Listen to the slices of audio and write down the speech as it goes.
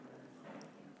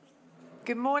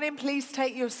Good morning. Please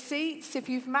take your seats. If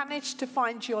you've managed to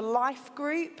find your life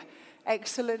group,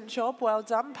 excellent job. Well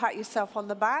done. Pat yourself on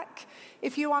the back.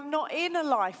 If you are not in a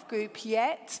life group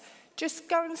yet, just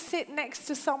go and sit next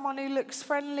to someone who looks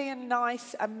friendly and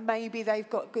nice, and maybe they've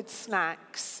got good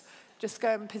snacks. Just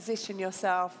go and position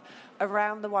yourself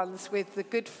around the ones with the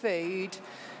good food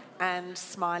and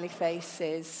smiley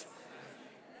faces.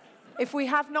 If we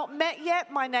have not met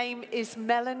yet, my name is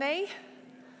Melanie.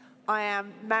 I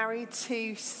am married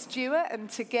to Stuart, and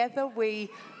together we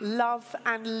love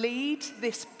and lead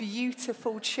this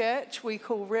beautiful church we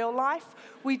call Real Life.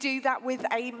 We do that with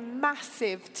a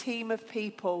massive team of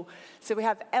people. So we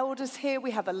have elders here,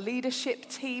 we have a leadership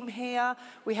team here,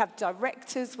 we have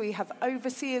directors, we have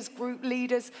overseers, group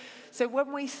leaders. So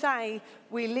when we say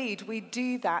we lead, we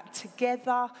do that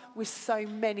together with so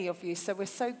many of you. So we're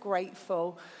so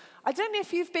grateful. I don't know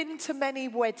if you've been to many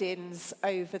weddings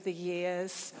over the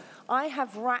years. I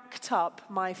have racked up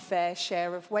my fair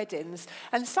share of weddings.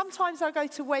 And sometimes I go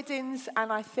to weddings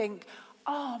and I think,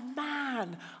 oh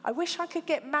man, I wish I could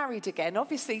get married again.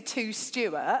 Obviously to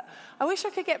Stuart. I wish I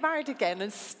could get married again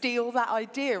and steal that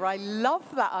idea. I love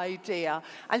that idea.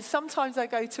 And sometimes I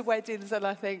go to weddings and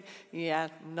I think, yeah,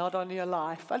 not on your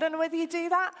life. I don't know whether you do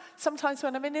that. Sometimes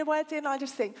when I'm in a wedding, I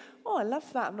just think, oh, I love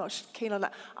that. I'm not keen on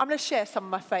that. I'm going to share some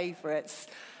of my favourites.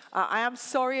 I am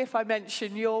sorry if I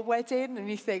mention your wedding and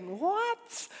you think,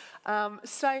 what?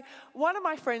 So one of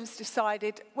my friends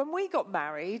decided when we got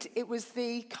married, it was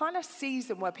the kind of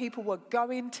season where people were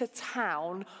going to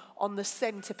town on the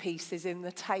centerpieces in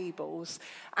the tables.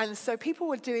 And so people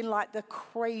were doing like the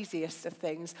craziest of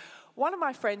things. One of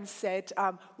my friends said,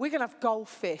 we're going to have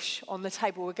goldfish on the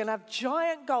table. We're going to have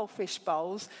giant goldfish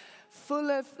bowls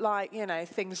full of, like, you know,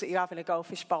 things that you have in a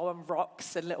goldfish bowl and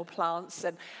rocks and little plants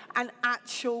and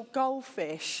actual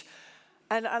goldfish.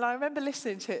 And I remember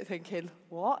listening to it thinking,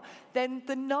 what? Then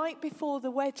the night before the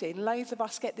wedding, loads of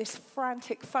us get this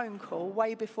frantic phone call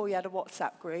way before you had a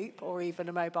WhatsApp group or even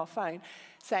a mobile phone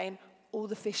saying, all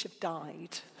the fish have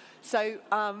died. So,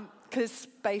 because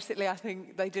basically I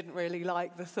think they didn't really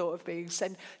like the thought of being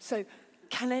sent. So,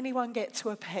 can anyone get to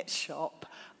a pet shop?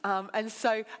 And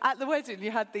so at the wedding,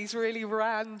 you had these really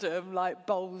random, like,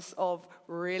 bowls of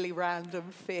really random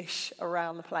fish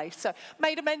around the place. So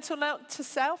made a mental note to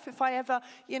self, if I ever,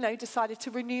 decided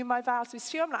to renew my vows with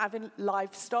Stu, I'm not having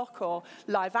livestock or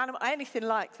live animal, anything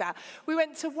like that. We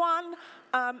went to one,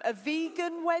 a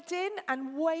vegan wedding,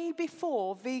 and way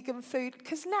before vegan food,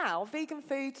 because now vegan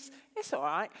foods, it's all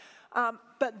right.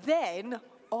 But then,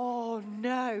 oh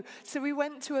no. So we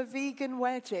went to a vegan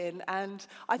wedding, and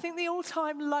I think the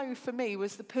all-time low for me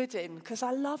was the pudding, because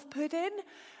I love pudding.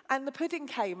 And the pudding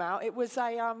came out. It was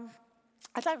I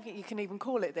don't think you can even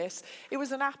call it this. It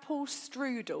was an apple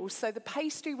strudel. So the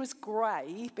pastry was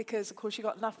grey because, of course, you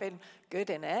got nothing good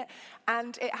in it.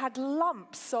 And it had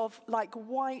lumps of, like,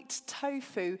 white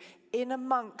tofu in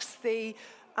amongst the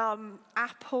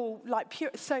apple, like, pure.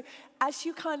 So as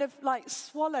you kind of, like,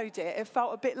 swallowed it, it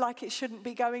felt a bit like it shouldn't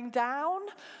be going down.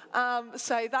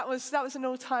 So that was an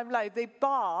all-time low. The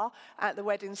bar at the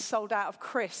wedding sold out of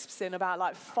crisps in about,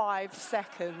 like, 5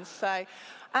 seconds. So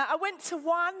I went to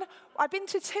one, I've been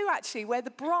to two actually, where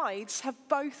the brides have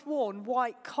both worn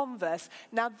white Converse.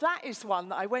 Now that is one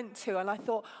that I went to and I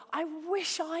thought, I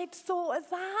wish I'd thought of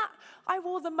that. I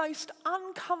wore the most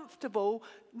uncomfortable,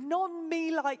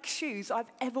 non-me-like shoes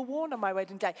I've ever worn on my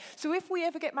wedding day. So if we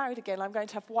ever get married again, I'm going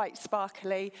to have white,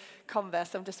 sparkly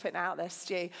Converse. I'm just putting it out there,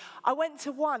 Stu. I went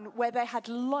to one where they had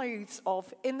loads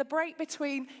of, in the break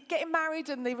between getting married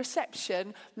and the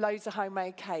reception, loads of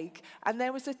homemade cake. And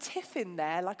there was a tiffin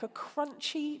there, like a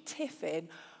crunchy tiffin,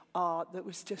 that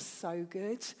was just so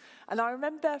good. And I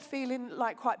remember feeling,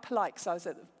 like, quite polite because I was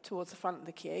towards the front of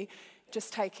the queue,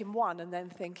 just taking one and then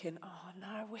thinking, oh no,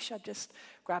 I wish I'd just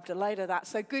grabbed a load of that.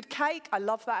 So good cake, I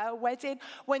love that at a wedding.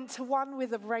 Went to one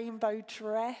with a rainbow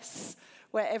dress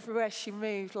where everywhere she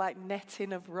moved, like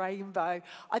netting of rainbow.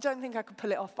 I don't think I could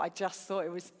pull it off, but I just thought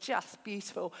it was just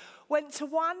beautiful. Went to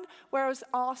one where I was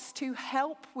asked to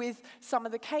help with some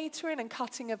of the catering and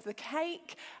cutting of the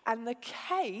cake, and the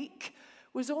cake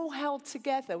was all held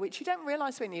together, which you don't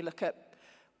realise when you look at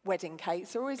wedding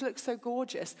cakes. They always look so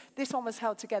gorgeous. This one was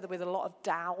held together with a lot of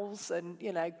dowels and,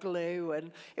 glue, and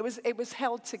it was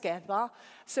held together.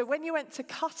 So when you went to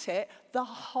cut it, the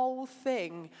whole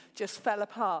thing just fell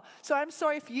apart. So I'm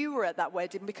sorry if you were at that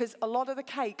wedding, because a lot of the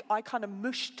cake I kind of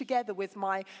mushed together with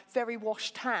my very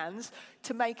washed hands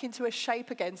to make into a shape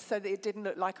again so that it didn't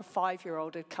look like a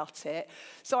 5-year-old had cut it.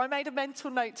 So I made a mental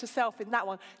note to self in that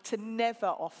one to never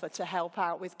offer to help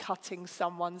out with cutting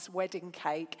someone's wedding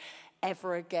cake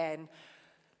ever again.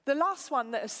 The last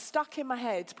one that has stuck in my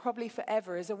head probably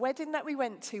forever is a wedding that we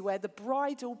went to where the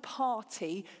bridal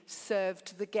party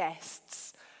served the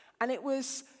guests. And it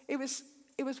was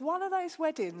one of those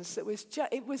weddings that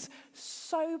it was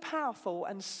so powerful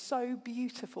and so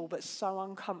beautiful but so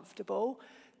uncomfortable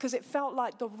because it felt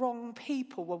like the wrong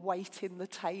people were waiting the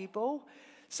table.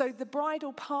 So the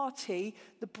bridal party,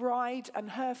 the bride and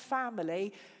her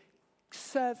family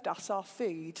served us our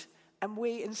food. And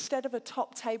we, instead of a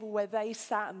top table where they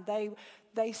sat and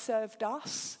they served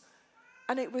us.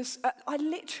 And it was, I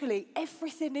literally,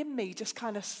 everything in me just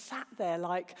kind of sat there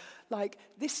like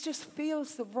this just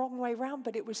feels the wrong way around,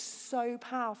 but it was so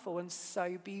powerful and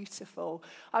so beautiful.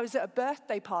 I was at a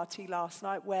birthday party last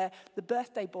night where the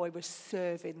birthday boy was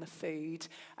serving the food,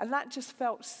 and that just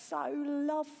felt so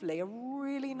lovely, a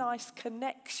really nice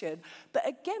connection. But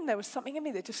again, there was something in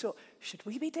me that just thought, should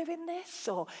we be doing this?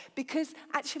 Or because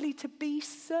actually to be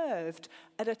served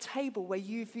at a table where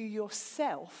you view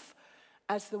yourself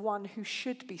as the one who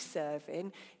should be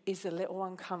serving is a little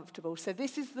uncomfortable. So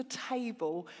this is the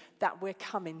table that we're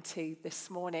coming to this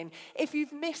morning. If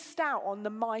you've missed out on the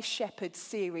My Shepherd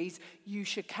series, you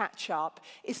should catch up.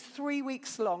 It's 3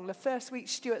 weeks long. The first week,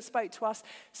 Stuart spoke to us.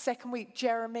 Second week,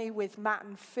 Jeremy with Matt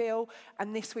and Phil.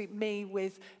 And this week, me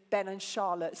with Ben and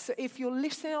Charlotte. So if you're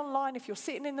listening online, if you're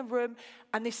sitting in the room,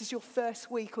 and this is your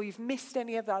first week or you've missed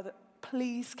any of the other,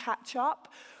 please catch up.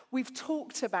 We've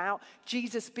talked about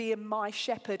Jesus being my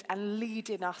shepherd and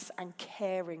leading us and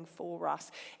caring for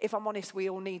us. If I'm honest, we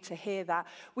all need to hear that.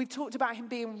 We've talked about him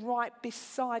being right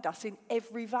beside us in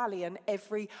every valley and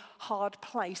every hard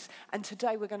place. And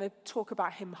today we're going to talk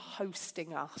about him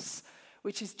hosting us,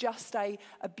 which is just a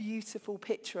beautiful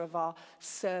picture of our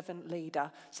servant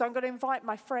leader. So I'm going to invite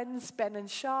my friends Ben and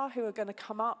Shah, who are going to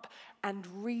come up and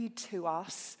read to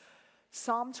us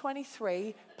Psalm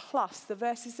 23 plus the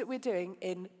verses that we're doing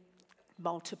in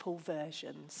multiple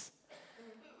versions.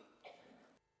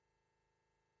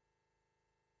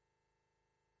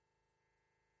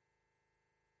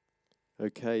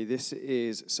 Okay, this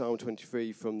is Psalm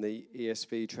 23 from the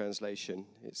ESV translation.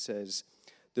 It says,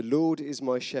 "The Lord is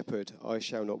my shepherd, I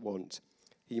shall not want.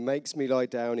 He makes me lie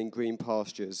down in green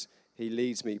pastures. He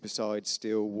leads me beside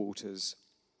still waters.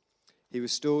 He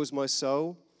restores my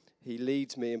soul. He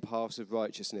leads me in paths of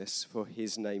righteousness for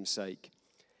his name's sake.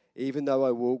 Even though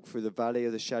I walk through the valley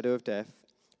of the shadow of death,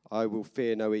 I will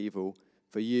fear no evil,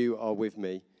 for you are with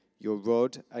me. Your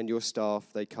rod and your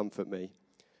staff, they comfort me.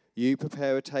 You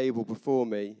prepare a table before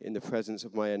me in the presence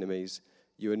of my enemies.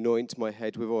 You anoint my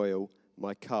head with oil,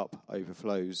 my cup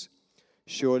overflows.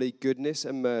 Surely goodness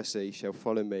and mercy shall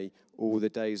follow me all the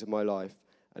days of my life,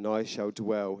 and I shall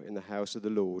dwell in the house of the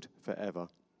Lord forever."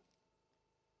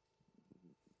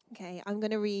 Okay, I'm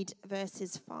going to read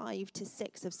verses 5 to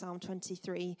 6 of Psalm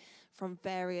 23 from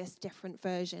various different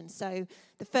versions. So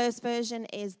the first version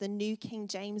is the New King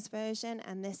James Version,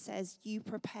 and this says, "You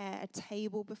prepare a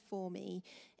table before me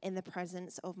in the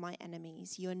presence of my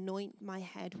enemies. You anoint my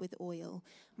head with oil.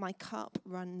 My cup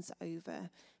runs over.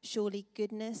 Surely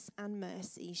goodness and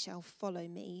mercy shall follow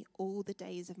me all the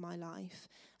days of my life,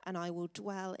 and I will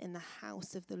dwell in the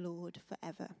house of the Lord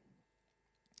forever."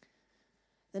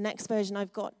 The next version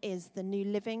I've got is the New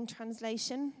Living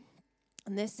Translation.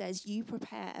 And this says, "You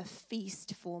prepare a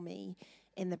feast for me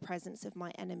in the presence of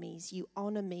my enemies. You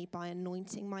honor me by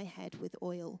anointing my head with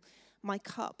oil. My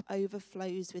cup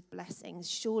overflows with blessings.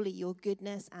 Surely your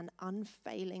goodness and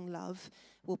unfailing love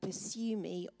will pursue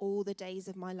me all the days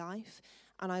of my life,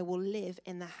 and I will live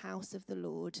in the house of the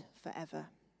Lord forever."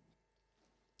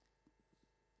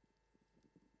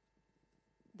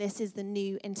 This is the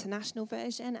New International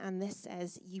Version, and this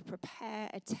says, "You prepare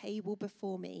a table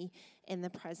before me in the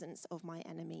presence of my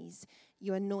enemies.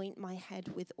 You anoint my head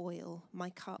with oil. My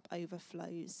cup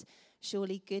overflows.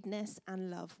 Surely goodness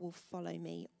and love will follow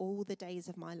me all the days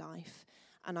of my life,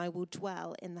 and I will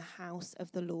dwell in the house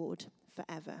of the Lord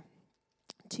forever."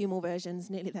 2 more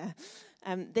versions, nearly there.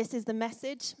 This is the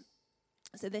Message.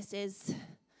 So this is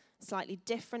a slightly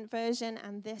different version,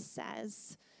 and this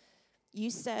says, "You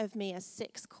serve me a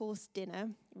 6-course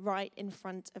dinner right in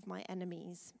front of my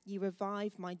enemies. You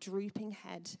revive my drooping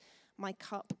head. My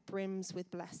cup brims with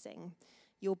blessing.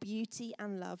 Your beauty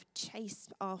and love chase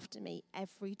after me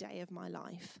every day of my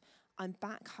life. I'm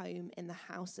back home in the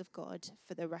house of God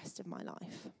for the rest of my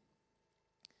life."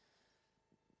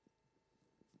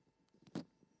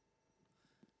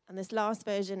 And this last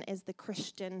version is the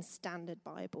Christian Standard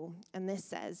Bible. And this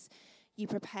says, "You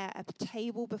prepare a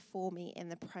table before me in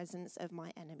the presence of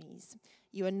my enemies.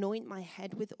 You anoint my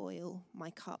head with oil. My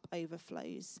cup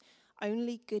overflows.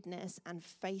 Only goodness and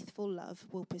faithful love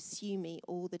will pursue me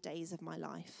all the days of my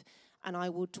life, and I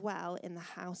will dwell in the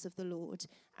house of the Lord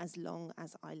as long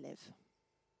as I live.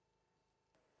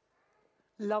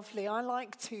 Lovely. I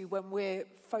like to, when we're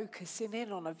focusing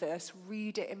in on a verse,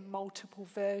 read it in multiple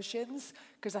versions,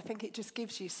 because I think it just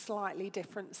gives you slightly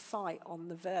different sight on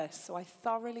the verse. So I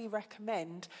thoroughly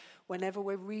recommend, whenever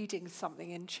we're reading something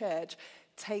in church,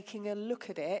 taking a look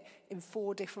at it in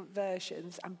 4 different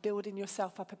versions and building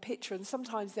yourself up a picture. And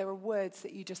sometimes there are words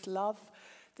that you just love,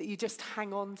 that you just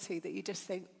hang on to, that you just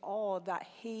think, oh, that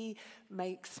he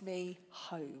makes me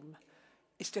home.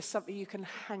 It's just something you can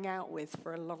hang out with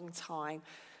for a long time.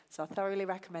 So I thoroughly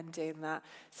recommend doing that.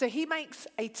 So he makes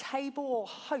a table, or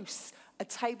hosts a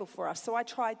table for us. So I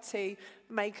tried to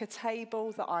make a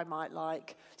table that I might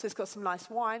like. So it's got some nice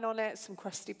wine on it, some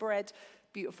crusty bread,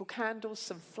 beautiful candles,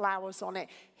 some flowers on it.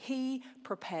 He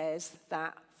prepares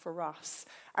that for us.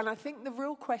 And I think the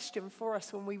real question for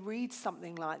us when we read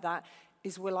something like that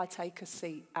is, will I take a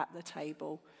seat at the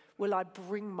table? Will I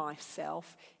bring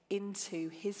myself into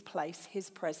his place, his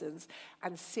presence,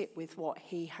 and sit with what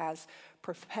he has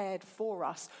prepared for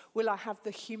us? Will I have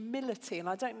the humility? And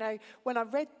I don't know, when I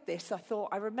read this,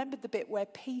 I remembered the bit where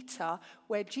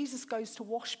Jesus goes to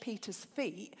wash Peter's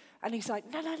feet, and he's like,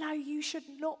 no, you should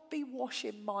not be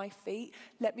washing my feet.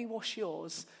 Let me wash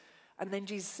yours. And then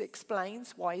Jesus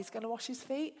explains why he's going to wash his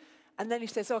feet. And then he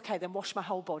says, okay, then wash my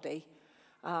whole body.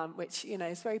 Which,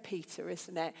 is very Peter,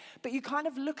 isn't it? But you kind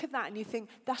of look at that and you think,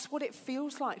 that's what it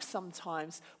feels like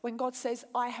sometimes. When God says,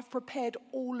 I have prepared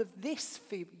all of this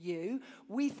for you,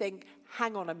 we think,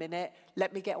 hang on a minute,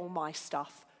 let me get all my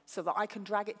stuff so that I can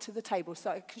drag it to the table. So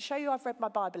I can show you I've read my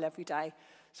Bible every day.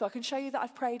 So I can show you that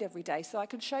I've prayed every day. So I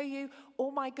can show you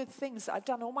all my good things that I've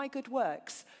done, all my good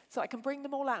works. So I can bring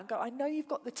them all out and go, I know you've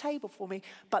got the table for me,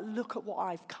 but look at what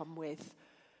I've come with.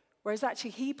 Whereas actually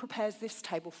he prepares this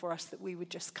table for us that we would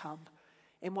just come.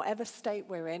 In whatever state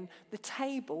we're in, the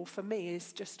table for me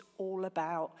is just all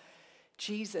about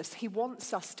Jesus. He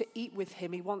wants us to eat with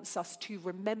him. He wants us to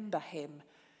remember him.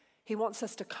 He wants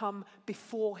us to come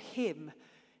before him.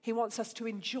 He wants us to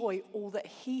enjoy all that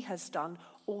he has done,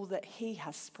 all that he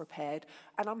has prepared.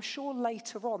 And I'm sure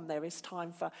later on there is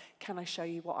time for, can I show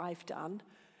you what I've done?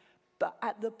 But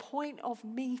at the point of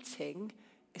meeting,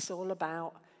 it's all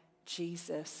about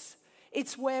Jesus.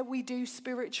 It's where we do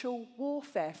spiritual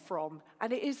warfare from,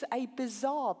 and it is a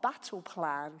bizarre battle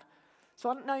plan. So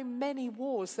I don't know many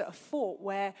wars that are fought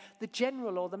where the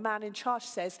general or the man in charge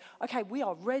says, okay, we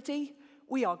are ready,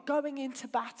 we are going into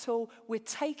battle, we're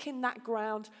taking that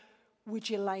ground. Would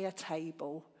you lay a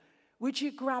table? Would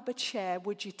you grab a chair?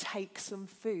 Would you take some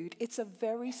food? It's a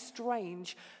very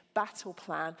strange battle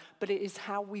plan, but it is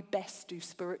how we best do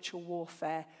spiritual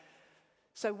warfare.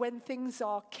 So when things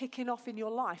are kicking off in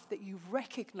your life that you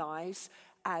recognize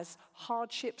as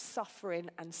hardship, suffering,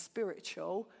 and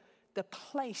spiritual, the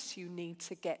place you need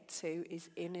to get to is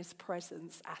in his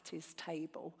presence at his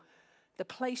table. The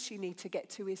place you need to get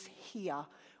to is here,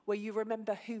 where you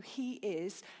remember who he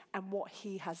is and what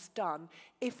he has done.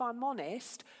 If I'm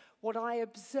honest, what I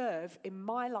observe in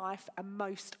my life and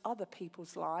most other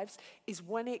people's lives is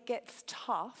when it gets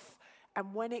tough,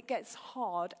 and when it gets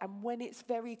hard, and when it's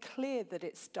very clear that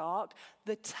it's dark,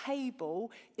 the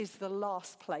table is the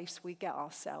last place we get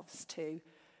ourselves to.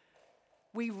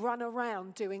 We run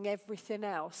around doing everything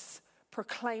else,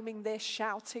 proclaiming this,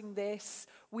 shouting this.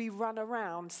 We run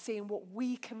around seeing what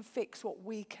we can fix, what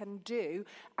we can do,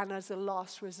 and as a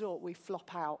last resort, we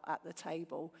flop out at the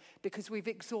table because we've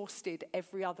exhausted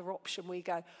every other option. We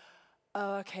go,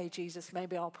 oh, okay, Jesus,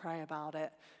 maybe I'll pray about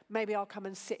it. Maybe I'll come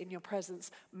and sit in your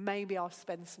presence. Maybe I'll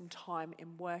spend some time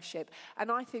in worship. And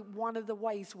I think one of the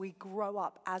ways we grow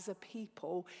up as a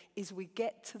people is we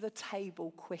get to the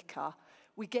table quicker.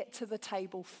 We get to the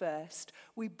table first.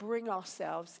 We bring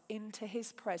ourselves into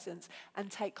his presence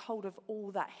and take hold of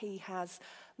all that he has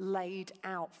laid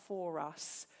out for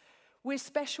us. We're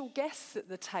special guests at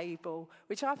the table,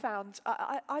 which I found,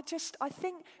 I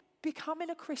think becoming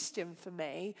a Christian for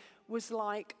me was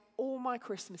like all my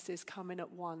Christmases coming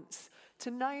at once. To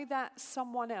know that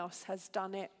someone else has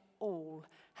done it all,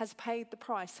 has paid the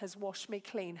price, has washed me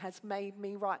clean, has made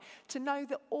me right. To know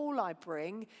that all I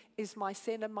bring is my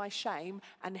sin and my shame,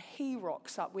 and he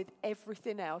rocks up with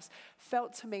everything else,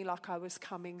 felt to me like I was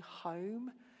coming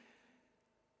home.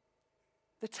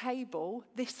 The table,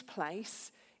 this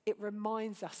place, it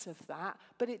reminds us of that,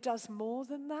 but it does more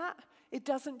than that. It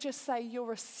doesn't just say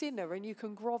you're a sinner and you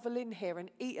can grovel in here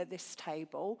and eat at this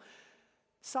table.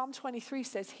 Psalm 23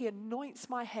 says he anoints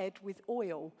my head with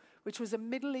oil, which was a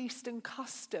Middle Eastern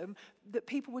custom that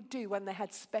people would do when they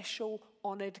had special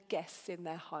honored guests in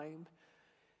their home.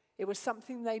 It was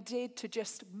something they did to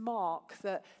just mark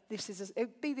that it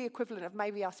would be the equivalent of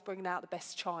maybe us bringing out the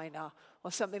best china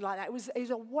or something like that. It was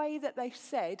a way that they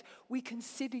said, we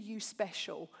consider you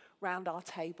special round our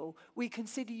table. We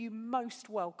consider you most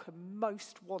welcome,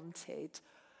 most wanted.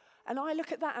 And I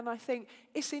look at that and I think,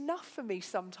 it's enough for me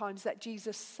sometimes that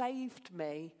Jesus saved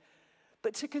me.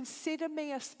 But to consider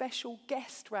me a special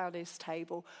guest round his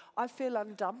table, I feel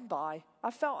undone by.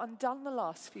 I felt undone the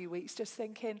last few weeks just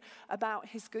thinking about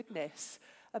his goodness,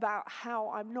 about how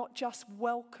I'm not just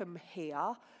welcome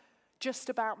here,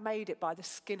 just about made it by the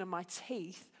skin of my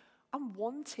teeth. I'm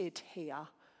wanted here.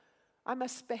 I'm a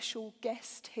special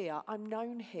guest here. I'm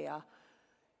known here.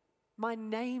 My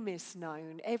name is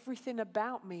known. Everything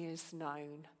about me is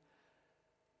known.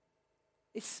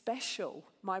 It's special.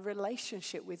 My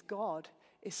relationship with God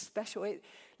is special.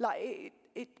 I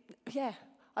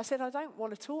said I don't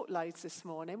want to talk loads this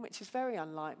morning, which is very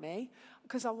unlike me,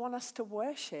 because I want us to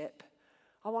worship.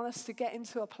 I want us to get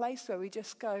into a place where we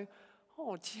just go,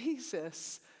 oh,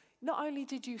 Jesus, not only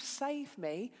did you save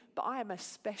me, but I am a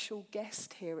special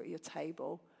guest here at your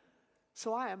table.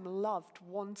 So I am loved,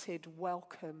 wanted,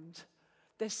 welcomed.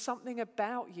 There's something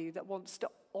about you that wants to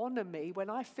honor me when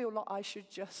I feel like I should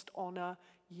just honor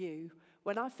you,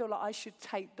 when I feel like I should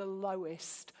take the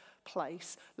lowest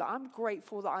place. Like, I'm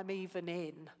grateful that I'm even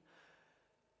in.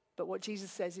 But what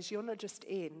Jesus says is, you're not just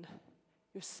in,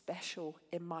 you're special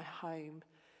in my home.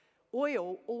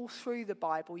 Oil, all through the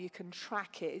Bible, you can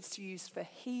track it. It's used for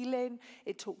healing.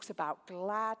 It talks about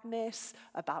gladness,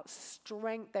 about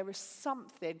strength. There is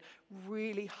something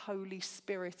really Holy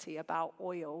Spirit-y about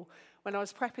oil. When I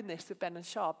was prepping this with Ben and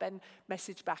Shah, Ben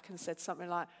messaged back and said something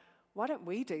like, why don't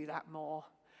we do that more?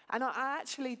 And I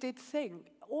actually did think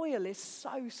oil is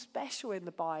so special in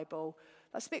the Bible.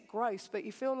 That's a bit gross, but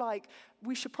you feel like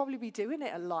we should probably be doing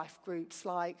it at life groups,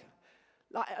 like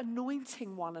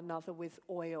anointing one another with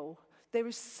oil. There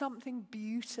is something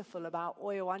beautiful about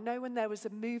oil. I know when there was a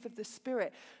move of the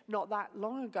Spirit not that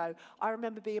long ago, I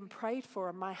remember being prayed for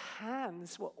and my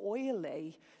hands were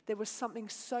oily. There was something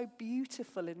so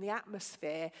beautiful in the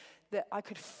atmosphere that I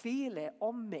could feel it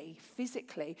on me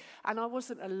physically. And I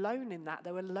wasn't alone in that.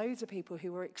 There were loads of people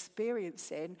who were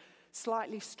experiencing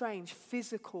slightly strange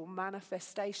physical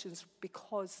manifestations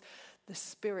because the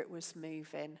Spirit was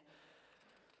moving.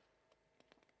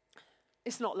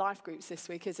 It's not life groups this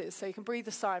week, is it? So you can breathe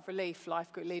a sigh of relief,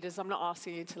 life group leaders. I'm not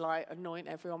asking you to anoint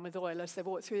everyone with oil as they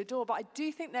walk through the door, but I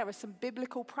do think there are some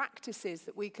biblical practices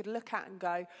that we could look at and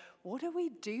go, what do we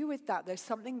do with that? There's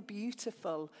something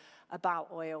beautiful about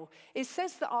oil. It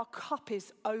says that our cup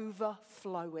is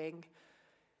overflowing.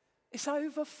 It's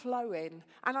overflowing.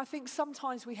 And I think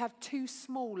sometimes we have too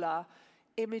small an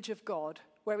image of God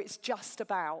where it's just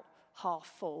about half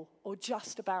full or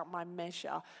just about my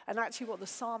measure. And actually what the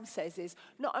psalm says is,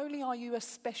 not only are you a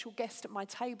special guest at my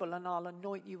table and I'll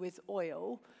anoint you with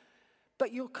oil,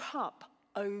 but your cup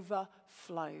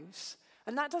overflows.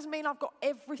 And that doesn't mean I've got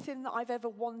everything that I've ever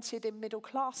wanted in middle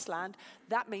class land.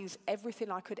 That means everything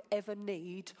I could ever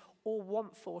need or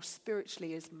want for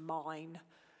spiritually is mine.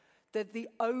 That the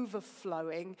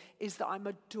overflowing is that I'm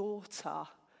a daughter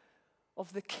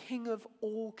of the King of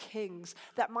all kings,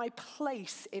 that my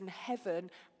place in heaven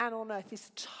and on earth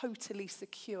is totally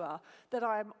secure, that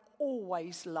I am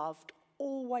always loved,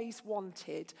 always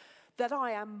wanted, that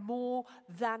I am more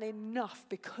than enough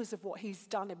because of what he's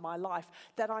done in my life,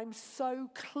 that I'm so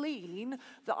clean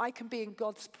that I can be in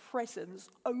God's presence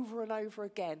over and over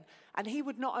again. And he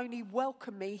would not only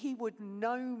welcome me, he would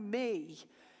know me.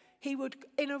 He would,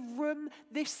 in a room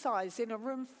this size, in a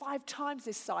room 5 times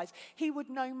this size, he would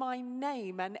know my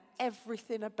name and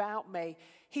everything about me.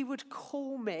 He would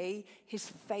call me his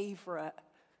favorite.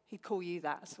 He'd call you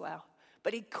that as well.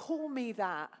 But he'd call me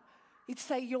that. He'd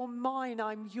say, you're mine,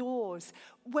 I'm yours.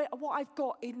 What I've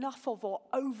got enough of or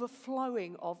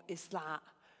overflowing of is that.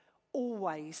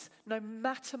 Always, no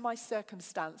matter my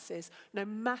circumstances, no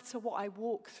matter what I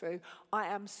walk through, I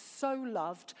am so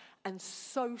loved and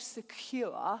so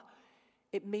secure.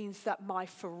 It means that my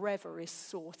forever is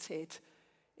sorted.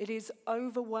 It is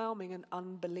overwhelming and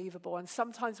unbelievable. And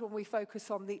sometimes when we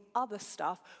focus on the other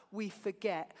stuff, we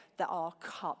forget that our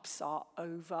cups are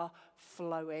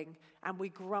overflowing. And we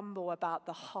grumble about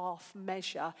the half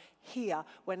measure here,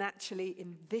 when actually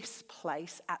in this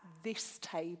place, at this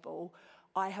table,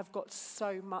 I have got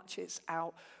so much, it's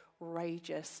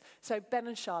outrageous. So Ben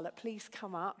and Charlotte, please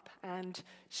come up and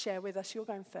share with us. You're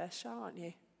going first, Charlotte, aren't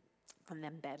you? And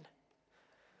then Ben.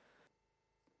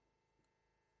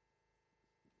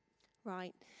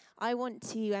 Right. I want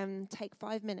to take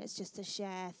 5 minutes just to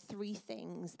share 3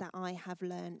 things that I have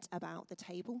learnt about the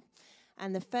table.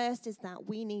 And the first is that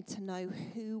we need to know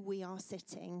who we are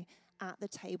sitting at the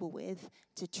table with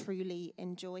to truly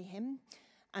enjoy him.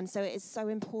 And so it is so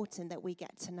important that we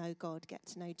get to know God, get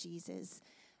to know Jesus.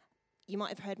 You might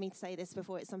have heard me say this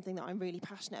before. It's something that I'm really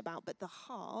passionate about. But the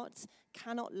heart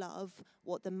cannot love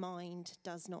what the mind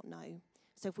does not know.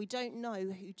 So if we don't know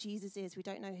who Jesus is, we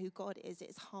don't know who God is,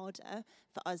 it's harder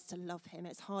for us to love him.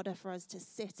 It's harder for us to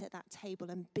sit at that table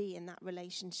and be in that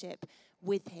relationship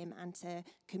with him and to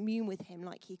commune with him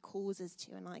like he calls us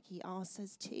to and like he asks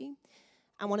us to.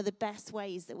 And one of the best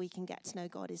ways that we can get to know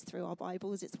God is through our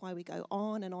Bibles. It's why we go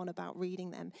on and on about reading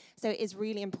them. So it is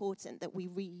really important that we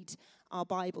read our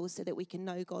Bibles so that we can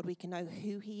know God, we can know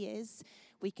who he is,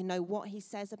 we can know what he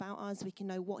says about us, we can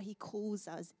know what he calls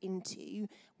us into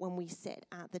when we sit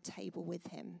at the table with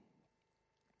him.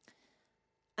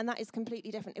 And that is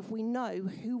completely different. If we know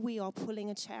who we are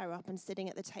pulling a chair up and sitting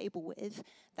at the table with,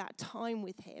 that time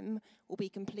with him will be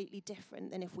completely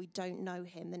different than if we don't know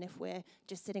him, than if we're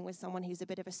just sitting with someone who's a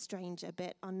bit of a stranger, a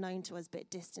bit unknown to us, a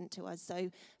bit distant to us. So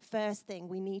first thing,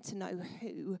 we need to know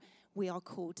who we are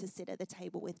called to sit at the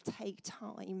table with. Take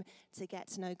time to get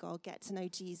to know God, get to know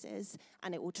Jesus,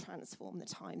 and it will transform the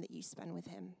time that you spend with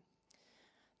him.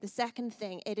 The second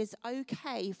thing, it is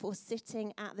okay for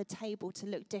sitting at the table to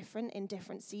look different in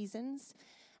different seasons.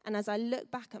 And as I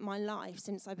look back at my life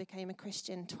since I became a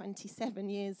Christian 27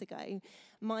 years ago,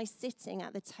 my sitting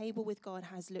at the table with God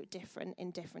has looked different in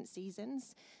different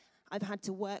seasons. I've had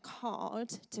to work hard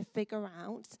to figure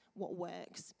out what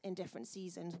works in different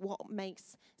seasons, what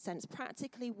makes sense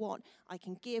practically, what I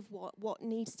can give, what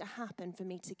needs to happen for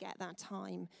me to get that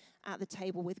time at the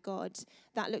table with God.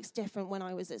 That looks different when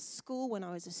I was at school, when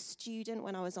I was a student,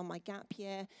 when I was on my gap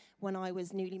year, when I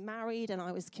was newly married and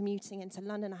I was commuting into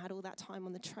London. I had all that time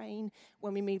on the train.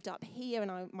 When we moved up here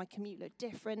and my commute looked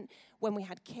different. When we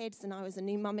had kids and I was a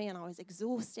new mummy and I was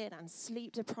exhausted and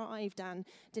sleep deprived and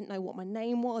didn't know what my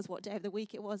name was, what day of the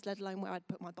week it was, let alone where I'd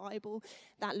put my Bible.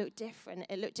 That looked different.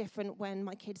 It looked different when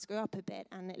my kids grew up a bit,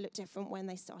 and it looked different when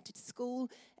they started school.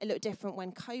 It looked different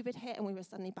when COVID hit and we were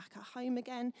suddenly back at home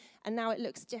again. And now it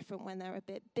looks different when they're a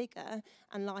bit bigger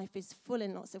and life is full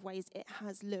in lots of ways. It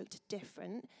has looked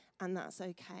different, and that's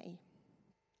okay.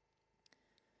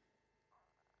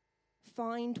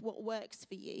 Find what works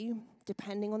for you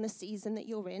depending on the season that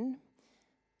you're in.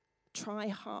 Try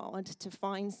hard to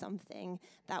find something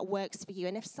that works for you.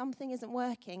 And if something isn't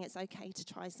working, it's okay to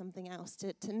try something else,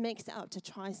 to mix it up, to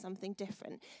try something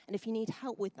different. And if you need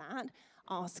help with that,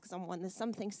 ask someone. There's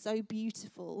something so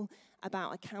beautiful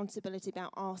about accountability,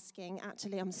 about asking,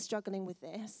 actually, I'm struggling with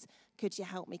this. Could you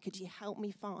help me? Could you help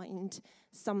me find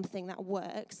something that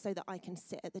works so that I can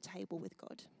sit at the table with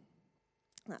God?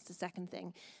 That's the second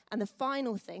thing. And the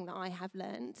final thing that I have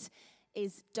learned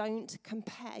is don't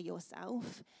compare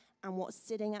yourself and what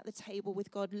sitting at the table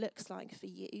with God looks like for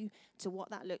you to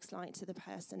what that looks like to the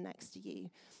person next to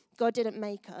you. God didn't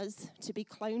make us to be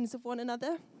clones of one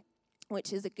another,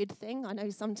 which is a good thing. I know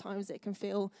sometimes it can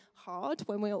feel hard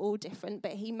when we're all different,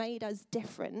 but he made us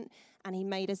different, and he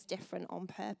made us different on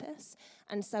purpose.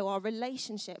 And so our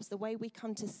relationships, the way we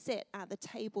come to sit at the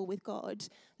table with God,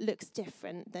 looks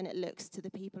different than it looks to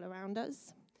the people around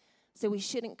us. So we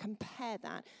shouldn't compare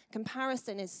that.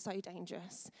 Comparison is so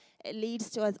dangerous. It leads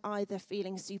to us either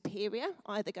feeling superior,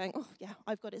 either going, oh yeah,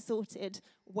 I've got it sorted,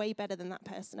 way better than that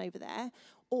person over there,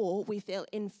 or we feel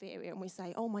inferior and we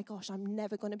say, oh my gosh, I'm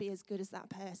never going to be as good as that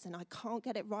person. I can't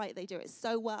get it right. They do it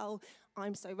so well.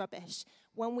 I'm so rubbish.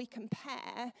 When we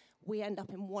compare, we end up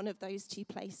in one of those two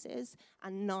places,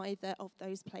 and neither of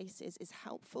those places is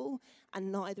helpful,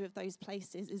 and neither of those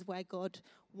places is where God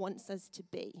wants us to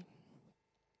be.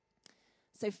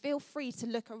 So feel free to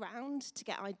look around, to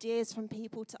get ideas from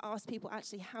people, to ask people,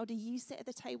 actually, how do you sit at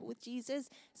the table with Jesus?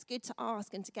 It's good to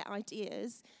ask and to get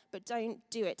ideas, but don't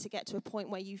do it to get to a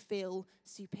point where you feel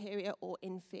superior or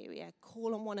inferior.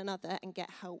 Call on one another and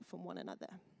get help from one another.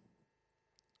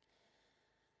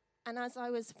 And as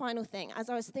I was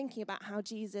thinking about how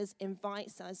Jesus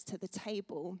invites us to the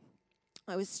table,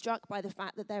 I was struck by the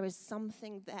fact that there is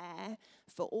something there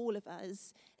for all of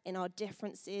us in our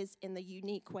differences, in the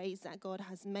unique ways that God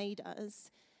has made us.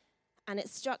 And it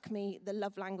struck me, the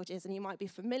love languages, and you might be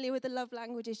familiar with the love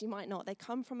languages, you might not. They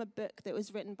come from a book that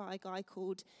was written by a guy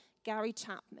called Gary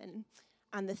Chapman.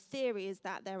 And the theory is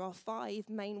that there are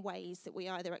 5 main ways that we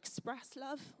either express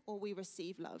love or we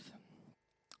receive love.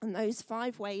 And those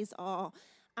 5 ways are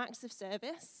acts of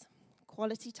service,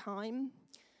 quality time,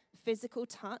 physical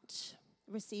touch,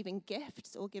 receiving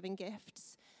gifts or giving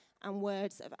gifts, and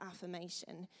words of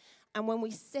affirmation. And when we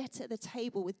sit at the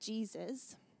table with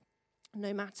Jesus,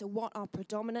 no matter what our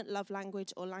predominant love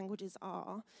language or languages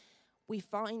are, We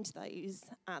find those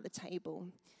at the table.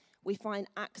 We find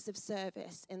acts of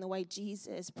service in the way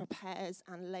Jesus prepares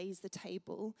and lays the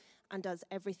table and does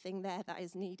everything there that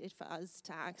is needed for us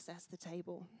to access the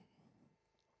table.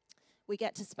 We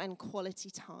get to spend quality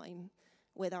time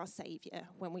with our Saviour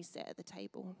when we sit at the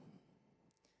table.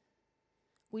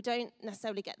 We don't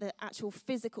necessarily get the actual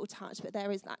physical touch, but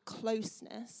there is that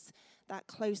closeness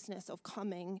of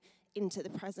coming into the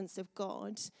presence of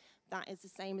God. That is the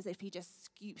same as if he just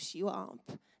scoops you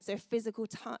up. So if physical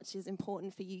touch is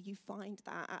important for you, you find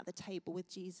that at the table with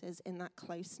Jesus in that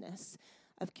closeness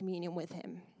of communion with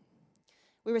him.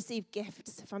 We receive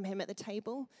gifts from him at the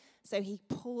table. So he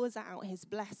pours out his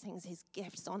blessings, his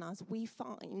gifts on us. We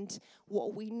find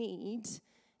what we need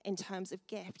in terms of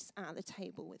gifts at the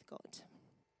table with God.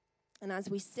 And as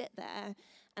we sit there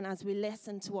and as we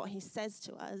listen to what he says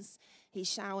to us, he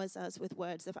showers us with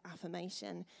words of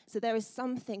affirmation. So there is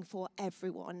something for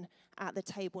everyone at the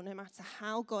table. No matter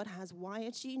how God has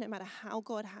wired you, no matter how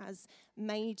God has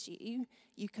made you,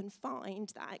 you can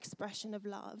find that expression of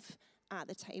love at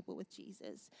the table with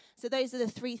Jesus. So those are the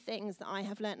three things that I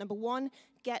have learned. Number one,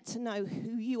 get to know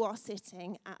who you are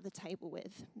sitting at the table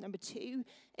with. Number two,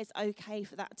 it's okay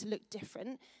for that to look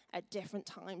different at different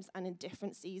times and in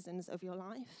different seasons of your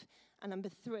life. And number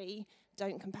three,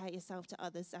 don't compare yourself to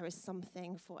others. There is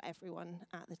something for everyone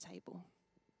at the table.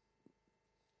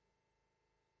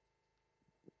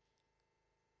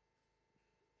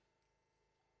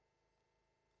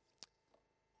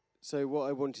 So what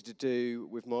I wanted to do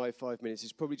with my 5 minutes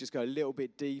is probably just go a little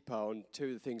bit deeper on two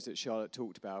of the things that Charlotte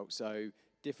talked about. So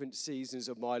different seasons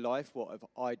of my life, what have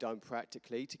I done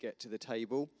practically to get to the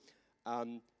table?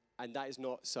 And that is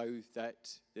not so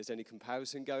that there's any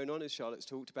comparison going on, as Charlotte's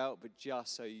talked about, but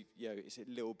just so it's a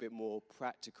little bit more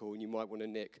practical, and you might want to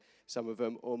nick some of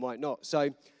them or might not.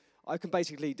 So I can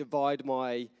basically divide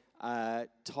my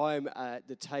time at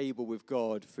the table with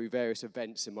God through various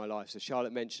events in my life. So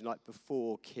Charlotte mentioned like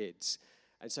before kids.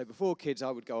 And so before kids,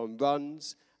 I would go on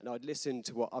runs and I'd listen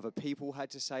to what other people had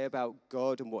to say about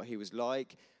God and what he was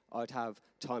like. I'd have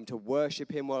time to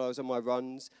worship him while I was on my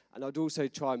runs. And I'd also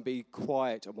try and be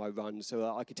quiet on my runs so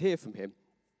that I could hear from him.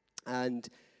 And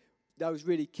that was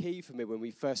really key for me when we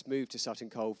first moved to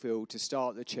Sutton Coldfield to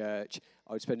start the church.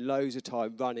 I would spend loads of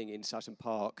time running in Sutton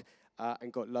Park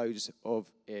and got loads of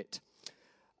it.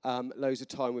 Loads of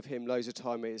time with him, loads of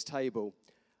time at his table.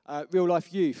 Real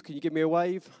life youth, can you give me a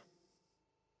wave?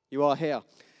 You are here.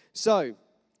 So,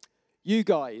 you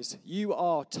guys, you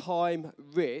are time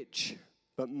rich,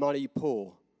 but money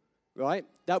poor, right?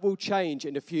 That will change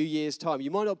in a few years' time.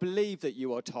 You might not believe that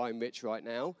you are time rich right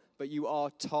now, but you are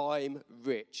time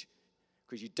rich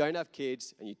because you don't have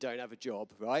kids and you don't have a job,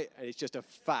 right? And it's just a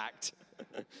fact.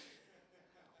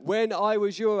 When I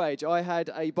was your age, I had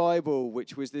a Bible,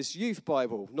 which was this youth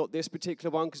Bible. Not this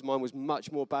particular one, because mine was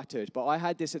much more battered. But I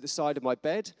had this at the side of my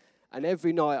bed, and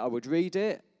every night I would read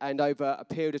it. And over a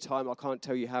period of time, I can't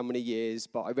tell you how many years,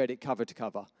 but I read it cover to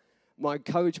cover. My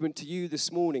encouragement to you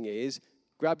this morning is,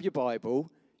 grab your Bible,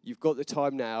 you've got the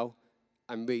time now,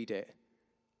 and read it.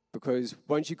 Because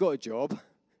once you've got a job,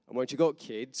 and once you've got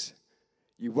kids,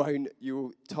 your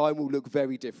time will look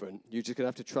very different. You're just going to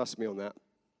have to trust me on that.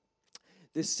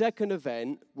 The second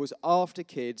event was after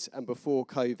kids and before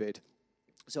COVID.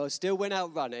 So I still went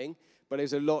out running, but it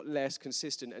was a lot less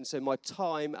consistent. And so my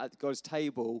time at God's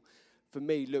table, for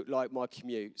me, looked like my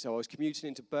commute. So I was commuting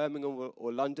into Birmingham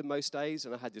or London most days,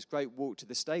 and I had this great walk to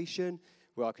the station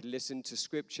where I could listen to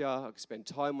scripture, I could spend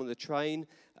time on the train,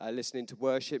 listening to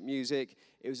worship music.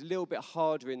 It was a little bit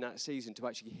harder in that season to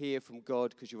actually hear from God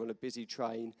because you're on a busy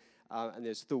train, and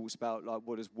there's thoughts about like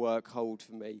what does work hold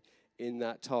for me in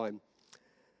that time.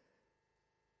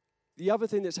 The other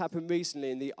thing that's happened recently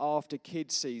in the after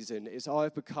kids season is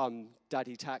I've become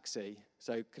Daddy Taxi.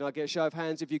 So can I get a show of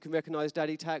hands if you can recognize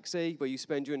Daddy Taxi, where you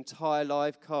spend your entire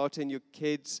life carting your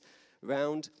kids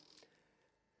around?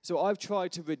 So I've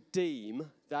tried to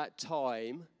redeem that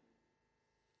time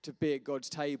to be at God's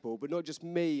table, but not just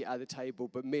me at the table,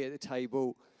 but me at the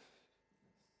table.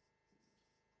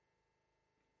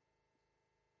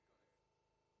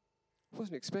 I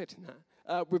wasn't expecting that.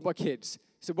 With my kids.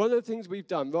 So one of the things we've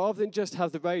done, rather than just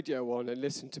have the radio on and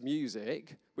listen to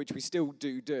music, which we still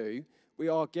do, we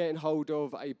are getting hold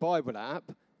of a Bible app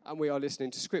and we are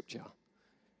listening to scripture.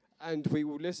 And we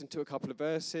will listen to a couple of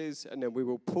verses and then we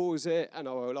will pause it and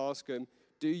I will ask them,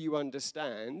 do you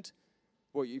understand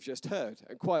what you've just heard?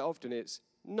 And quite often it's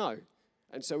no.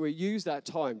 And so we use that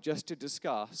time just to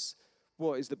discuss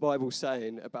what is the Bible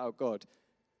saying about God.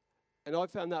 And I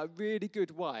found that a really good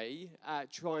way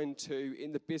at trying to,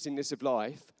 in the busyness of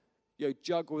life,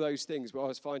 juggle those things where I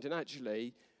was finding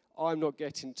actually I'm not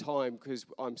getting time because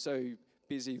I'm so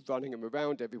busy running them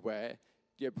around everywhere,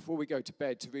 before we go to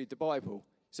bed to read the Bible.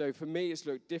 So for me, it's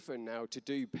looked different now to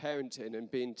do parenting and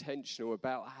be intentional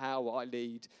about how I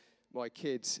lead my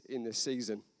kids in this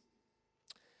season.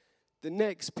 The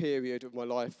next period of my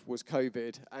life was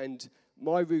COVID, and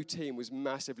my routine was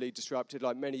massively disrupted.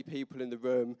 Like many people in the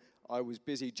room, I was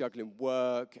busy juggling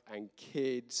work and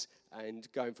kids and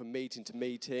going from meeting to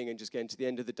meeting and just getting to the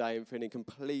end of the day and feeling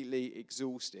completely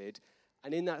exhausted.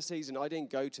 And in that season, I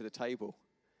didn't go to the table.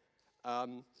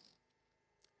 But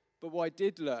what I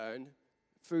did learn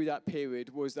through that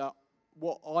period was that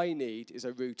what I need is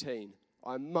a routine.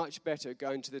 I'm much better at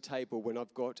going to the table when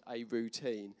I've got a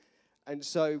routine. And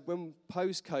so when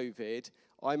post-COVID,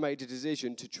 I made a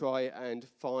decision to try and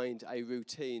find a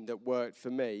routine that worked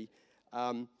for me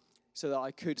so that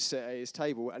I could sit at his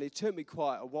table. And it took me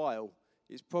quite a while.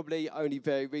 It's probably only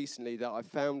very recently that I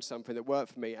found something that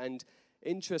worked for me. And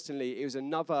interestingly, it was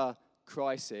another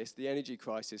crisis, the energy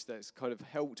crisis, that's kind of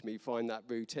helped me find that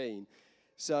routine.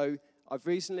 So I've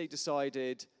recently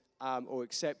decided or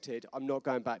accepted I'm not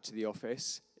going back to the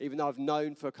office. Even though I've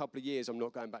known for a couple of years I'm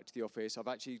not going back to the office, I've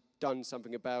actually done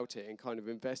something about it and kind of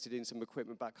invested in some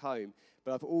equipment back home.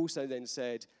 But I've also then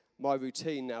said my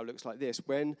routine now looks like this.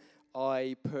 When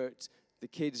I put the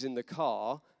kids in the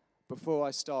car, before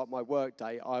I start my work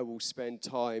day, I will spend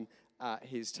time at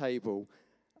his table,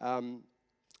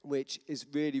 which has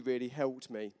really, really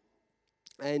helped me.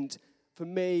 And for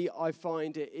me, I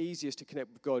find it easiest to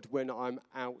connect with God when I'm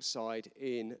outside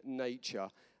in nature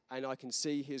and I can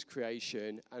see his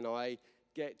creation and I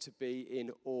get to be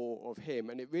in awe of him.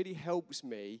 And it really helps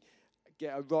me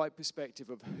get a right perspective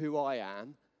of who I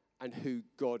am and who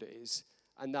God is.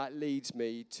 And that leads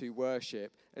me to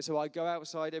worship. And so I go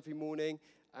outside every morning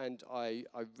and I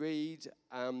read.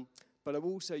 But I've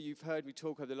also, you've heard me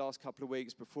talk over the last couple of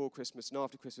weeks before Christmas and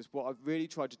after Christmas, what I've really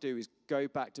tried to do is go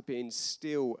back to being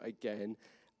still again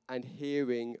and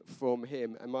hearing from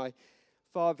him. And my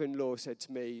father-in-law said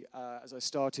to me as I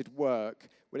started work,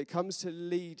 when it comes to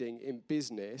leading in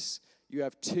business, you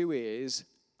have 2 ears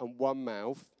and 1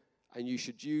 mouth, and you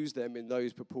should use them in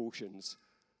those proportions.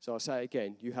 So I'll say it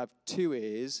again, you have 2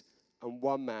 ears and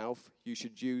 1 mouth, you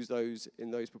should use those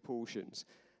in those proportions.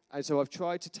 And so I've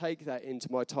tried to take that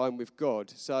into my time with God.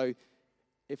 So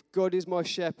if God is my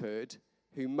shepherd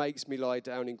who makes me lie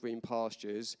down in green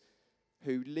pastures,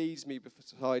 who leads me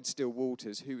beside still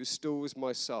waters, who restores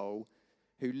my soul,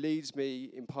 who leads me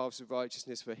in paths of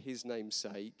righteousness for his name's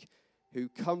sake, who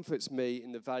comforts me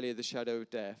in the valley of the shadow of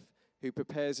death, who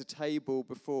prepares a table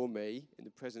before me in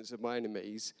the presence of my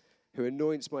enemies, who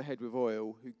anoints my head with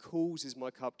oil, who causes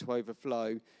my cup to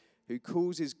overflow, who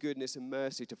causes goodness and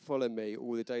mercy to follow me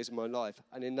all the days of my life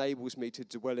and enables me to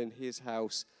dwell in his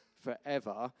house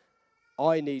forever,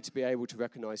 I need to be able to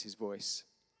recognize his voice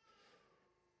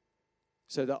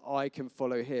so that I can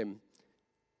follow him,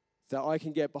 that I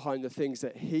can get behind the things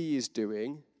that he is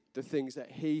doing, the things that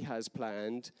he has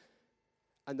planned,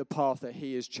 and the path that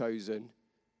he has chosen,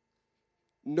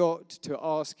 not to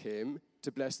ask him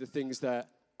to bless the things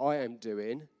that I am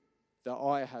doing, that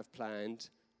I have planned,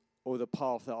 or the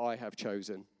path that I have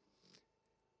chosen.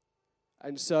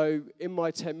 And so in my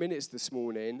 10 minutes this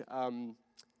morning,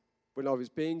 when I was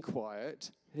being quiet,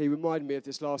 he reminded me of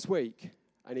this last week.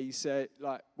 And he said,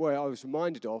 what I was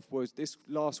reminded of was this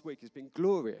last week has been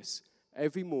glorious.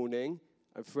 Every morning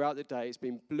and throughout the day, it's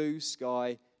been blue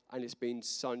sky and it's been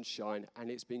sunshine and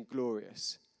it's been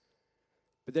glorious.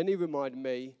 But then he reminded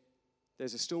me,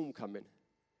 there's a storm coming.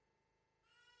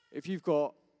 If you've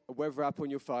got a weather app on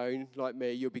your phone, like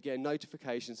me, you'll be getting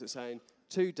notifications that saying,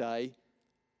 today,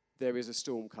 there is a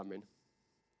storm coming.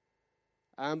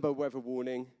 Amber weather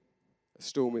warning, a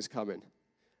storm is coming.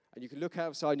 And you can look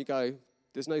outside and you go,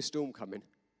 there's no storm coming.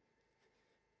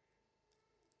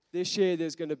 This year,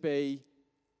 there's going to be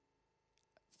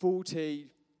 40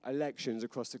 elections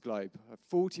across the globe.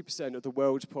 40% of the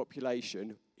world's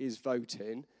population is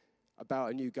voting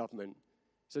about a new government.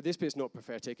 So this bit's not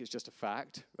prophetic, it's just a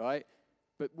fact, right?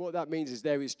 But what that means is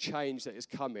there is change that is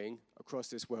coming across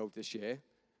this world this year.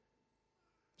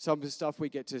 Some of the stuff we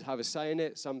get to have a say in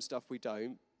it, some stuff we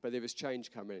don't, but there is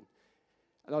change coming.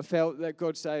 And I felt that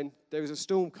God's saying, there is a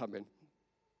storm coming.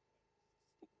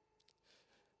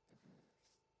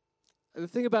 And the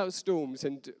thing about storms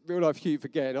and real life youth,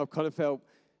 again, I've kind of felt,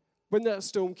 when that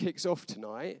storm kicks off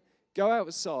tonight, go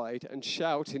outside and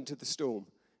shout into the storm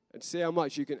and see how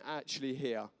much you can actually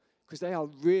hear. Because they are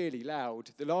really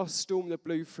loud. The last storm that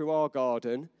blew through our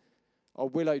garden, our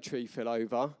willow tree fell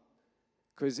over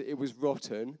because it was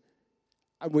rotten,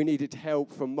 and we needed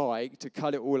help from Mike to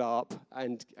cut it all up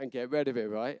and get rid of it,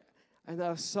 right? And they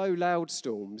are so loud,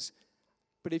 storms.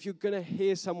 But if you're going to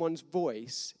hear someone's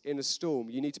voice in a storm,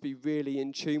 you need to be really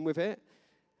in tune with it.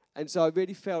 And so I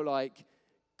really felt like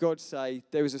God say,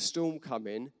 there is a storm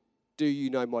coming. Do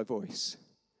you know my voice?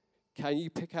 Can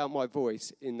you pick out my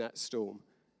voice in that storm?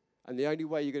 And the only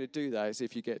way you're going to do that is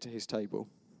if you get to his table.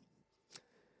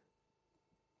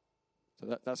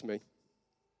 So that's me.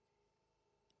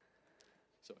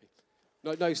 Sorry.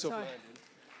 No soft landing.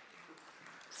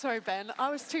 Sorry, Ben.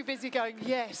 I was too busy going,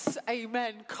 yes,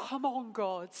 amen, come on,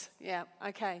 God. Yeah,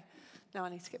 okay. Now I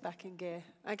need to get back in gear.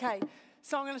 Okay,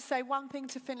 so I'm going to say one thing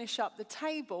to finish up. The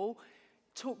table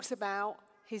talks about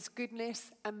his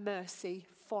goodness and mercy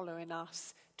following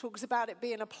us. Talks about it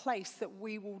being a place that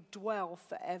we will dwell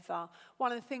forever.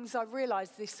 One of the things I've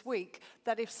realized this week,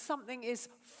 that if something is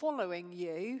following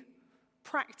you,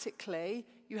 practically,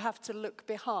 you have to look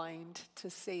behind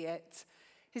to see it.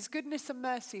 His goodness and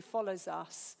mercy follows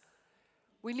us.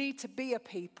 We need to be a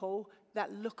people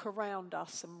that look around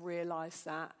us and realize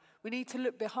that. We need to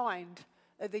look behind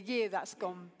at the year that's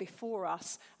gone before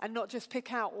us and not just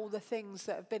pick out all the things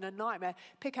that have been a nightmare.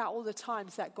 Pick out all the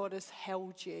times that God has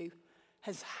held you,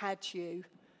 has had you.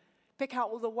 Pick out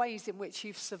all the ways in which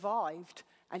you've survived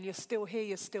and you're still here,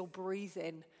 you're still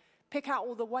breathing. Pick out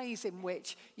all the ways in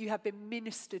which you have been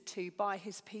ministered to by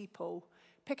his people.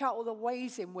 Pick out all the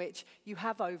ways in which you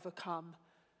have overcome.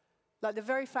 Like the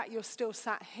very fact you're still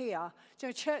sat here. Do you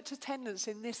know, church attendance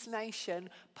in this nation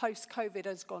post-COVID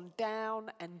has gone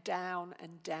down and down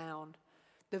and down.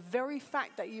 The very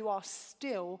fact that you are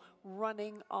still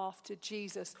running after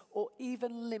Jesus or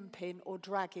even limping or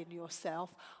dragging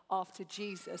yourself after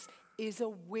Jesus is a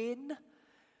win.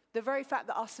 The very fact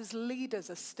that us as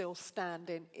leaders are still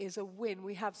standing is a win.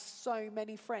 We have so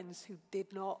many friends who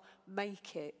did not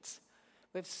make it.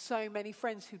 We have so many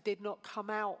friends who did not come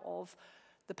out of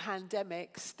the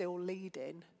pandemic still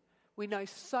leading. We know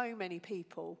so many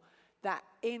people that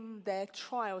in their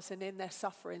trials and in their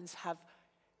sufferings have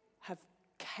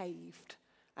caved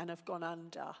and have gone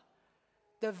under.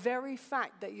 The very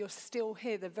fact that you're still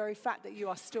here, the very fact that you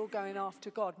are still going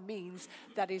after God means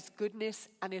that his goodness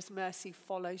and his mercy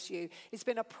follows you. It's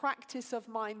been a practice of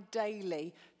mine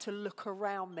daily to look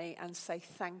around me and say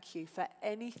thank you for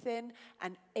anything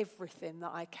and everything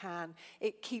that I can.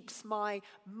 It keeps my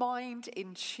mind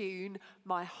in tune,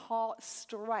 my heart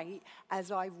straight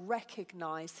as I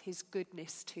recognize his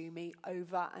goodness to me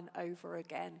over and over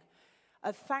again.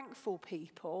 A thankful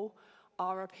people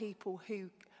are a people who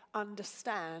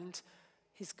understand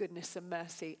his goodness and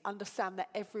mercy, understand that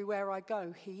everywhere I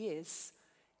go, he is.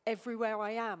 Everywhere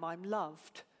I am, I'm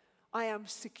loved. I am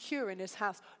secure in his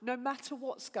house. No matter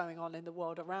what's going on in the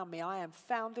world around me, I am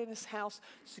found in his house,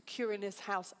 secure in his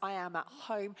house. I am at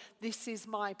home. This is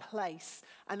my place.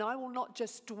 And I will not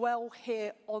just dwell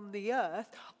here on the earth.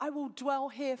 I will dwell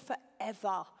here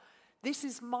forever. This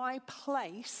is my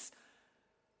place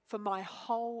for my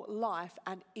whole life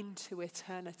and into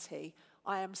eternity.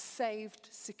 I am saved,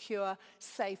 secure,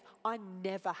 safe. I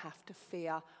never have to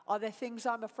fear. Are there things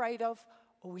I'm afraid of?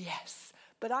 Oh, yes.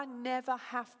 But I never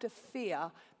have to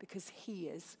fear because he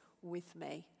is with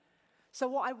me. So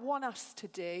what I want us to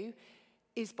do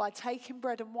is by taking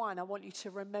bread and wine, I want you to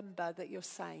remember that you're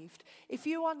saved. If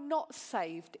you are not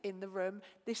saved in the room,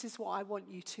 this is what I want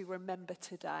you to remember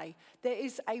today. There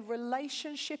is a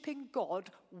relationship in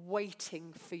God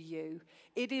waiting for you.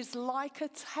 It is like a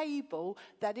table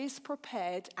that is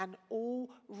prepared and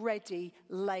already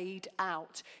laid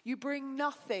out. You bring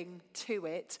nothing to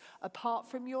it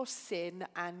apart from your sin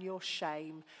and your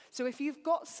shame. So if you've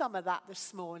got some of that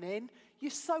this morning, you're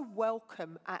so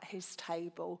welcome at his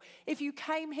table. If you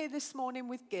came here this morning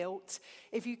with guilt,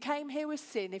 if you came here with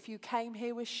sin, if you came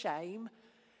here with shame,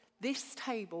 this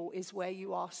table is where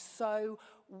you are so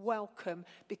welcome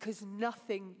because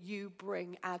nothing you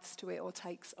bring adds to it or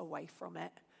takes away from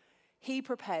it. He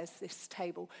prepares this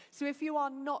table. So if you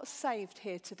are not saved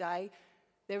here today,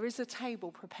 there is a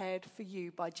table prepared for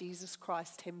you by Jesus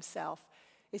Christ himself.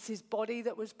 It's his body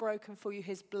that was broken for you,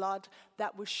 his blood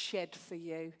that was shed for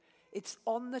you. It's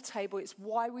on the table. It's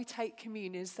why we take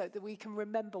communion, so that we can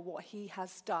remember what he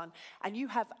has done. And you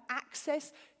have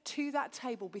access to that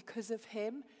table because of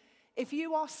him. If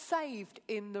you are saved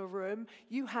in the room,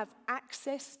 you have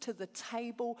access to the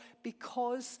table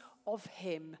because of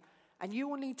him. And you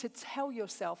will need to tell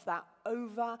yourself that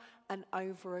over and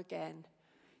over again.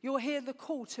 You'll hear the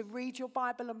call to read your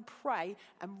Bible and pray,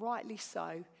 and rightly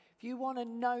so. If you want to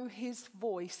know his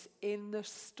voice in the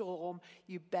storm,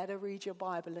 you better read your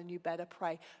Bible and you better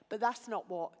pray. But that's not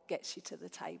what gets you to the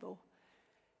table.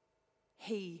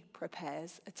 He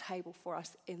prepares a table for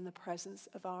us in the presence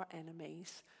of our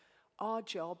enemies. Our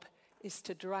job is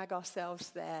to drag ourselves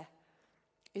there,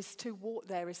 is to walk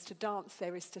there, is to dance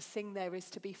there, is to sing there, is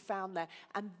to be found there.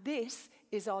 And this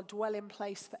is our dwelling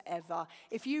place forever.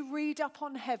 If you read up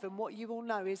on heaven, what you will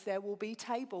know is there will be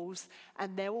tables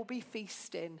and there will be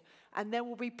feasting and there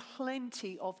will be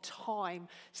plenty of time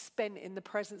spent in the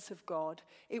presence of God.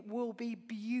 It will be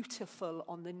beautiful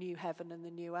on the new heaven and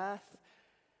the new earth.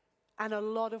 And a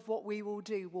lot of what we will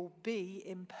do will be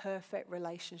in perfect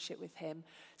relationship with him.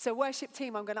 So worship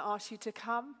team, I'm going to ask you to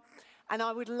come. And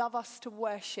I would love us to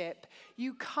worship.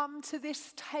 You come to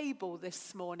this table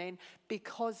this morning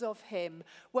because of him.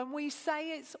 When we say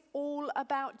it's all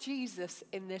about Jesus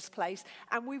in this place,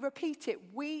 and we repeat it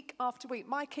week after week,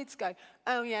 my kids go,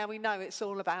 oh yeah, we know it's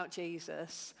all about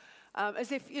Jesus.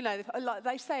 As if, you know, like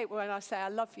they say it when I say I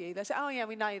love you. They say, oh yeah,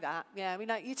 we know that. Yeah, we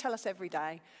know. You tell us every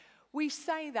day. We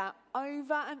say that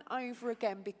over and over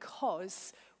again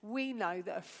because we know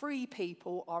that a free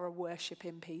people are a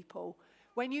worshiping people.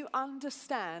 When you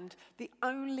understand the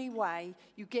only way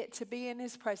you get to be in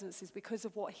his presence is because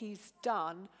of what he's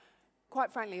done,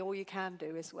 quite frankly, all you can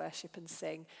do is worship and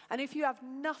sing. And if you have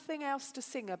nothing else to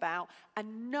sing about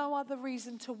and no other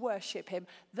reason to worship him,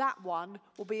 that one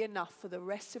will be enough for the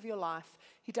rest of your life.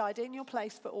 He died in your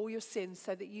place for all your sins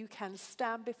so that you can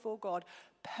stand before God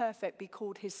perfect, be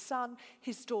called his son,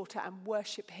 his daughter, and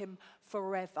worship him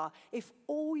forever. If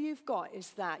all you've got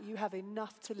is that, you have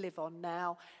enough to live on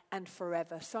now and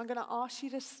forever. So I'm going to ask you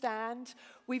to stand.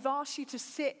 We've asked you to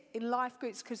sit in life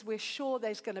groups because we're sure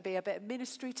there's going to be a bit of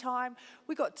ministry time.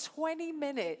 We've got 20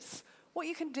 minutes. What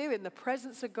you can do in the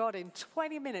presence of God in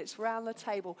 20 minutes around the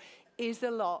table is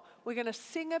a lot. We're going to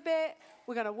sing a bit,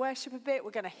 we're going to worship a bit,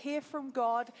 we're going to hear from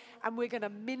God, and we're going to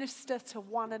minister to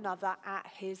one another at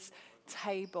his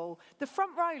table. The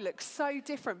front row looks so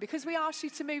different because we asked you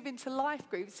to move into life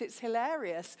groups. It's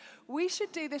hilarious. We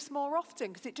should do this more often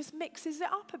because it just mixes it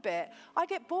up a bit. I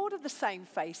get bored of the same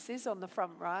faces on the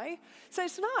front row. So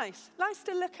it's nice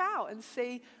to look out and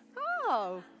see,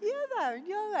 oh, you're there and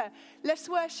you're there. Let's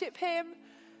worship him.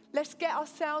 Let's get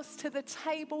ourselves to the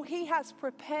table. He has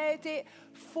prepared it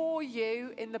for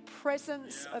you in the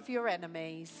presence of your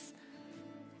enemies.